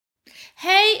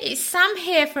Hey, it's Sam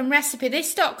here from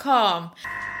RecipeThis.com.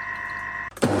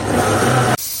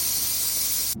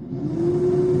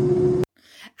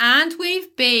 And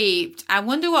we've beeped. I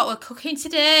wonder what we're cooking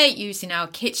today using our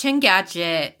kitchen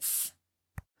gadgets.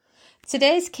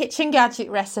 Today's kitchen gadget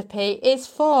recipe is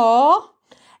for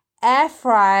air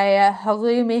fryer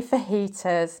halloumi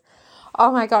fajitas.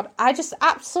 Oh my god, I just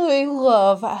absolutely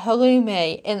love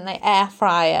halloumi in the air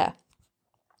fryer.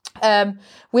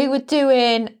 We were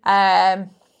doing the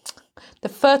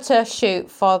photo shoot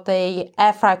for the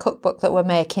air fryer cookbook that we're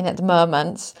making at the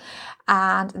moment.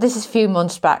 And this is a few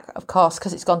months back, of course,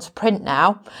 because it's gone to print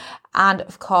now. And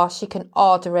of course, you can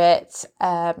order it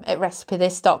at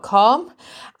RecipeThis.com.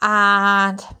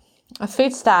 And a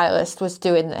food stylist was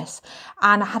doing this.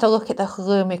 And I had a look at the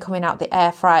halloumi coming out the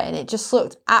air fryer, and it just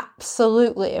looked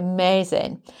absolutely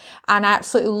amazing. And I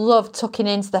absolutely loved tucking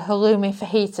into the halloumi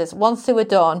fajitas once they were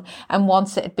done and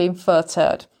once it had been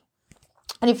photoed.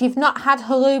 And if you've not had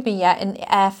halloumi yet in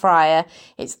the air fryer,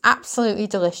 it's absolutely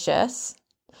delicious.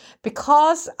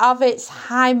 Because of its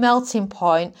high melting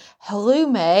point,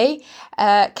 halloumi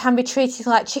can be treated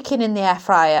like chicken in the air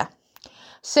fryer.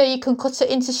 So you can cut it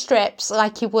into strips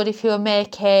like you would if you were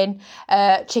making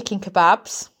chicken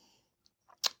kebabs.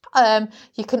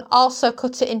 You can also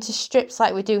cut it into strips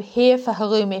like we do here for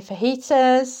halloumi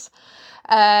fajitas.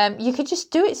 You could just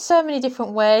do it so many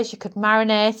different ways. You could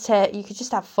marinate it. You could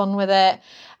just have fun with it.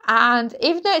 And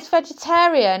even though it's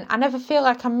vegetarian, I never feel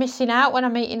like I'm missing out when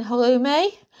I'm eating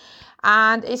halloumi.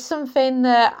 And it's something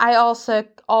that I also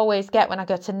always get when I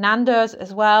go to Nando's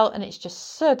as well. And it's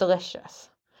just so delicious.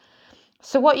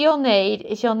 So what you'll need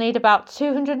is about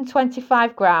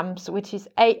 225 grams, which is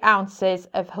 8 ounces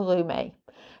of halloumi.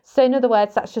 So in other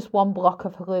words, that's just one block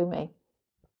of halloumi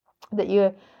that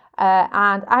you.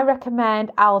 And I recommend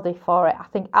Aldi for it. I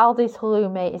think Aldi's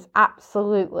halloumi is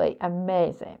absolutely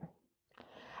amazing.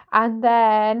 And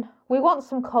then we want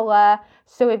some colour,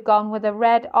 so we've gone with a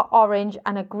red, orange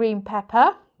and a green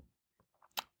pepper.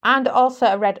 And also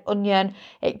a red onion.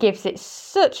 It gives it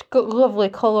such good, lovely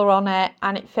colour on it,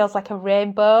 and it feels like a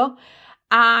rainbow.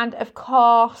 And of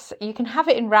course, you can have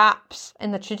it in wraps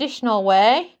in the traditional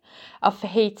way of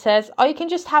fajitas, or you can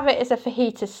just have it as a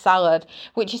fajitas salad,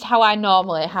 which is how I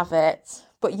normally have it.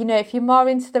 But you know, if you're more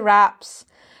into the wraps,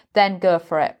 then go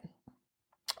for it.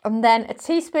 And then a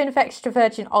teaspoon of extra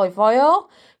virgin olive oil,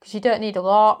 because you don't need a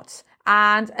lot,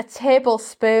 and a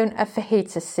tablespoon of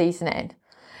fajitas seasoning.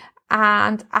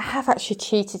 And I have actually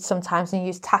cheated sometimes and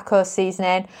used taco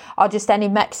seasoning or just any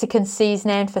Mexican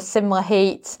seasoning for similar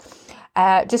heat.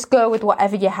 Just go with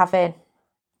whatever you're having.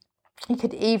 You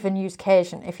could even use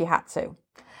Cajun if you had to.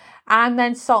 And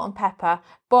then salt and pepper.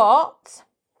 But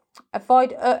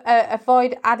avoid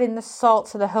adding the salt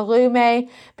to the halloumi,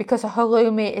 because a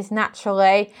halloumi is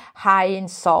naturally high in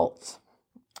salt.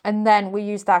 And then we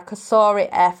used our Kasori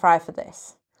air fry for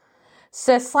this.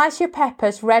 So slice your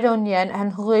peppers, red onion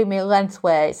and halloumi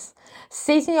lengthways.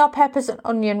 Season your peppers and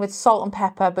onion with salt and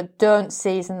pepper, but don't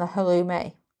season the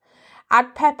halloumi.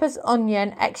 Add peppers,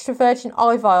 onion, extra virgin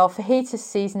olive oil, fajita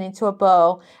seasoning to a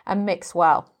bowl and mix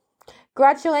well.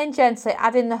 Gradually and gently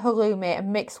add in the halloumi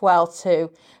and mix well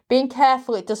too. Being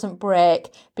careful it doesn't break,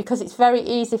 because it's very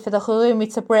easy for the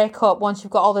halloumi to break up once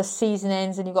you've got all the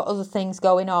seasonings and you've got other things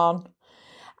going on.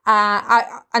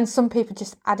 And some people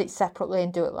just add it separately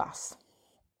and do it last.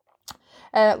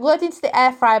 Load into the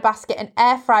air fryer basket and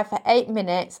air fry for 8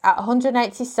 minutes at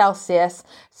 180 Celsius,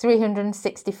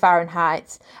 360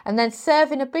 Fahrenheit. And then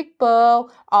serve in a big bowl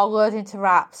or load into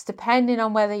wraps, depending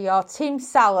on whether you're team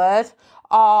salad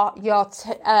or your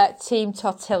team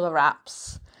tortilla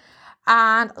wraps.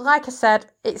 And like I said,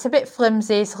 it's a bit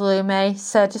flimsy, halloumi,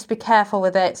 so just be careful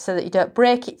with it so that you don't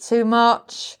break it too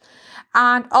much.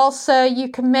 And also you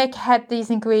can make ahead these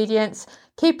ingredients,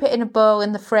 keep it in a bowl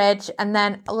in the fridge, and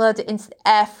then load it into the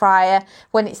air fryer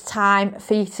when it's time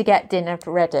for you to get dinner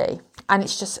ready. And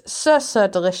it's just so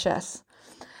delicious.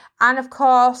 And of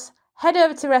course, head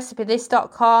over to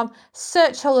RecipeThis.com,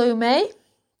 search halloumi,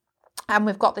 and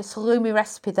we've got this halloumi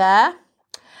recipe there.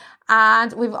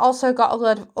 And we've also got a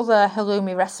load of other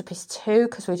halloumi recipes too,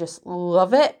 because we just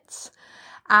love it.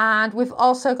 And we've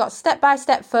also got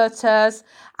step-by-step photos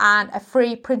and a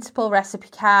free printable recipe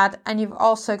card. And you've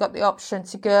also got the option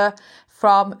to go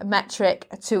from metric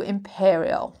to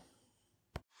imperial.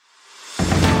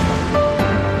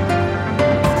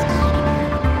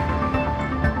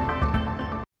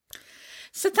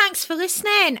 So thanks for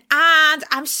listening, and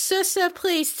I'm so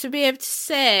pleased to be able to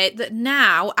say that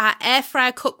now our air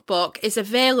fryer cookbook is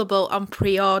available on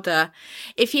pre-order.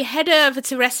 If you head over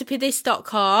to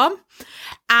RecipeThis.com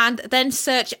and then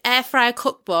search air fryer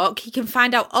cookbook. You can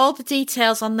find out all the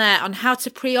details on there on how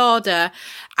to pre-order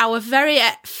our very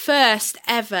first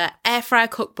ever air fryer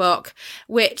cookbook,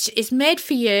 which is made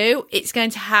for you. It's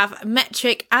going to have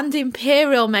metric and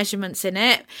imperial measurements in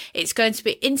it. It's going to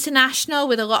be international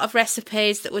with a lot of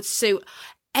recipes that would suit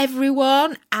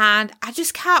everyone, and I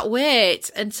just can't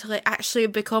wait until it actually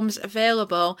becomes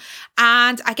available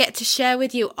and I get to share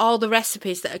with you all the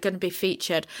recipes that are going to be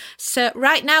featured. So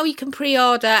right now you can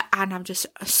pre-order, and I'm just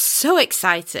so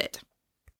excited.